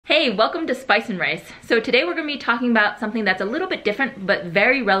Hey, welcome to Spice and Rice. So today we're going to be talking about something that's a little bit different but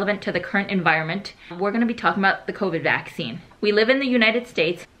very relevant to the current environment. We're going to be talking about the COVID vaccine. We live in the United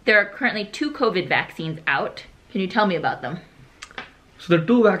States. There are currently 2 COVID vaccines out. Can you tell me about them? So the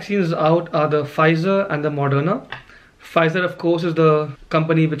 2 vaccines out are the Pfizer and the Moderna. Pfizer, of course, is the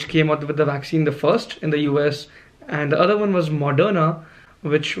company which came out with the vaccine the first in the US, and the other one was Moderna,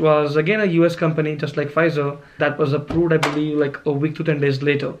 which was again a US company just like Pfizer that was approved, I believe, like a week to 10 days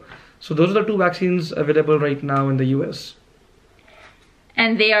later. So those are the 2 vaccines available right now in the US.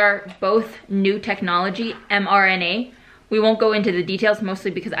 And they are both new technology, mRNA. We won't go into the details,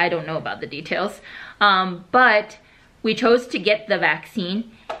 mostly because I don't know about the details. But we chose to get the vaccine,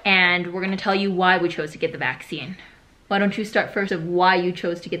 and we're going to tell you why we chose to get the vaccine. Why don't you start first of why you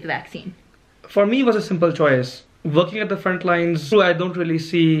chose to get the vaccine? For me, it was a simple choice. Working at the front lines, I don't really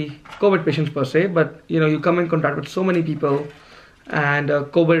see COVID patients per se, but you come in contact with so many people, and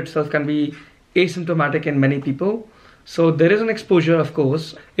COVID itself can be asymptomatic in many people. So there is an exposure, of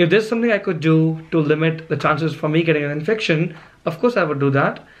course. If there's something I could do to limit the chances for me getting an infection, of course I would do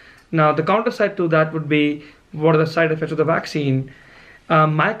that. Now the counter side to that would be, what are the side effects of the vaccine?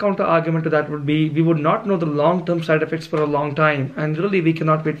 My counter argument to that would be, we would not know the long-term side effects for a long time, and really we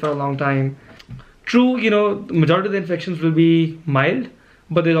cannot wait for a long time. True, the majority of the infections will be mild,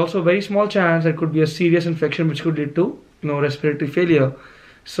 but there's also a very small chance that it could be a serious infection which could lead to, respiratory failure.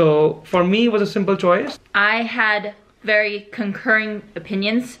 So for me, it was a simple choice. I had very concurring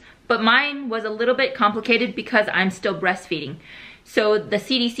opinions, but mine was a little bit complicated because I'm still breastfeeding. So the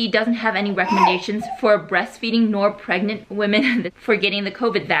CDC doesn't have any recommendations for breastfeeding nor pregnant women for getting the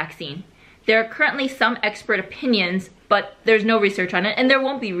COVID vaccine. There are currently some expert opinions, but there's no research on it, and there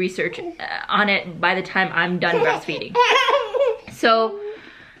won't be research on it by the time I'm done breastfeeding. So,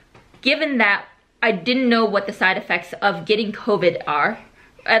 given that I didn't know what the side effects of getting COVID are,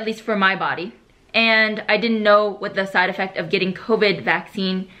 at least for my body, and I didn't know what the side effect of getting COVID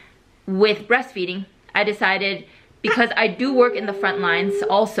vaccine with breastfeeding, I decided, because I do work in the front lines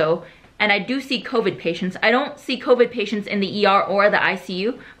also, and I do see COVID patients. I don't see COVID patients in the ER or the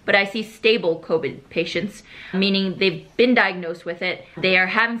ICU, but I see stable COVID patients, meaning they've been diagnosed with it. They are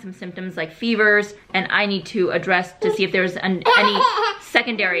having some symptoms like fevers, and I need to address to see if there's any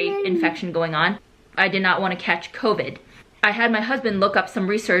secondary infection going on. I did not want to catch COVID. I had my husband look up some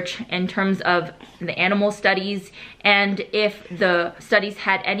research in terms of the animal studies and if the studies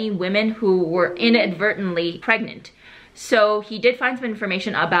had any women who were inadvertently pregnant. So he did find some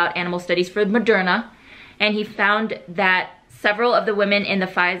information about animal studies for Moderna, and he found that several of the women in the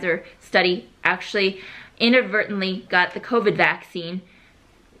Pfizer study actually inadvertently got the COVID vaccine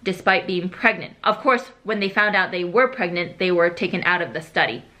despite being pregnant. Of course, when they found out they were pregnant, they were taken out of the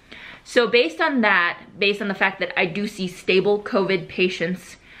study. So based on that, based on the fact that I do see stable COVID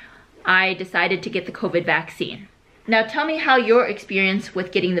patients, I decided to get the COVID vaccine. Now tell me how your experience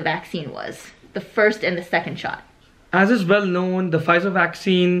with getting the vaccine was, the first and the second shot. As is well known, the Pfizer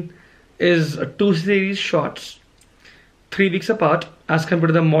vaccine is 2 series shots, 3 weeks apart, as compared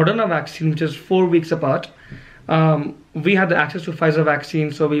to the Moderna vaccine, which is 4 weeks apart. We had the access to Pfizer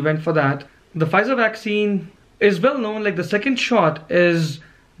vaccine, so we went for that. The Pfizer vaccine is well known, like the second shot is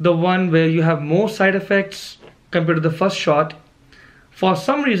the one where you have more side effects compared to the first shot. For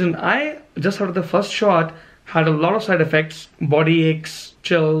some reason, I just out of the first shot had a lot of side effects: body aches,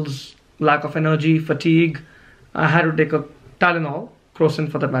 chills, lack of energy, fatigue. I had to take a Tylenol, Crocin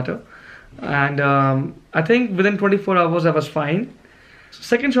for that matter, and I think within 24 hours I was fine.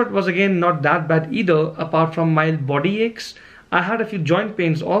 Second shot was again not that bad either, apart from mild body aches. I had a few joint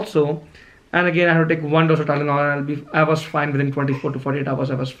pains also, and again I had to take 1 dose of Tylenol, and I was fine within 24 to 48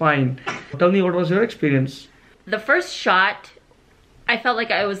 hours. I was fine. Tell me, what was your experience? The first shot, I felt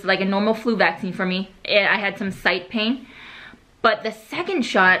like it was like a normal flu vaccine for me. I had some site pain, but the second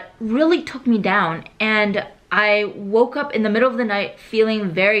shot really took me down, and I woke up in the middle of the night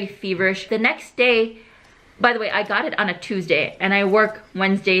feeling very feverish. The next day, by the way, I got it on a Tuesday, and I work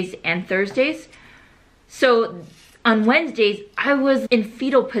Wednesdays and Thursdays. So on Wednesdays, I was in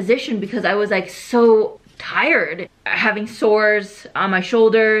fetal position because I was like so tired, having sores on my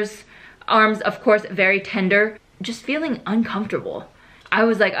shoulders, arms, of course, very tender, just feeling uncomfortable. I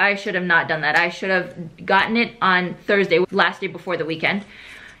was like, I should have not done that. I should have gotten it on Thursday, last day before the weekend.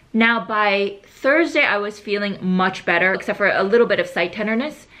 Now by Thursday, I was feeling much better, except for a little bit of site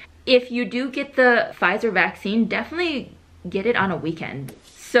tenderness. If you do get the Pfizer vaccine, definitely get it on a weekend.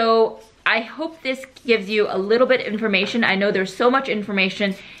 So I hope this gives you a little bit of information. I know there's so much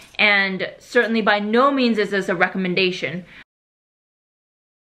information, and certainly by no means is this a recommendation.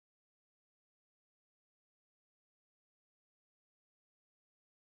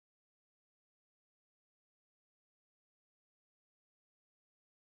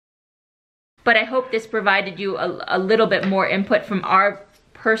 but I hope this provided you a little bit more input from our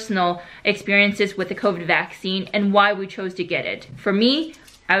personal experiences with the COVID vaccine and why we chose to get it. For me,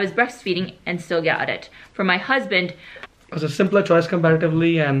 I was breastfeeding and still got it. For my husband, it was a simpler choice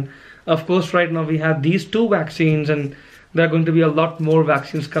comparatively, and of course right now we have these 2 vaccines, and there are going to be a lot more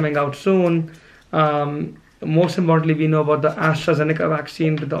vaccines coming out soon. Most importantly, we know about the AstraZeneca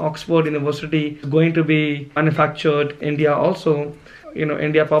vaccine with the Oxford University going to be manufactured in India also. You know,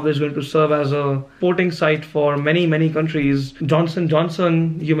 India probably is going to serve as a porting site for many countries. Johnson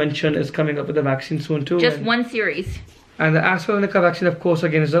Johnson, you mentioned, is coming up with a vaccine soon too. Just one series. And the AstraZeneca vaccine, of course,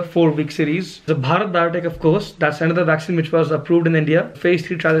 again is a 4-week series. The Bharat Biotech, of course, that's another vaccine which was approved in India. Phase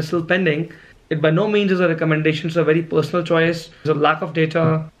 3 trial is still pending. It by no means is a recommendation, it's a very personal choice. There's a lack of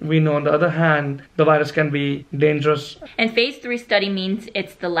data. We know, on the other hand, the virus can be dangerous. And phase 3 study means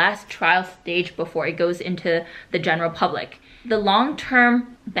it's the last trial stage before it goes into the general public. The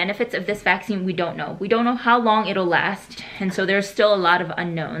long-term benefits of this vaccine, we don't know. We don't know how long it'll last, and so there's still a lot of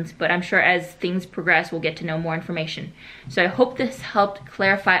unknowns, but I'm sure as things progress, we'll get to know more information. So I hope this helped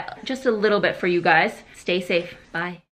clarify just a little bit for you guys. Stay safe. Bye.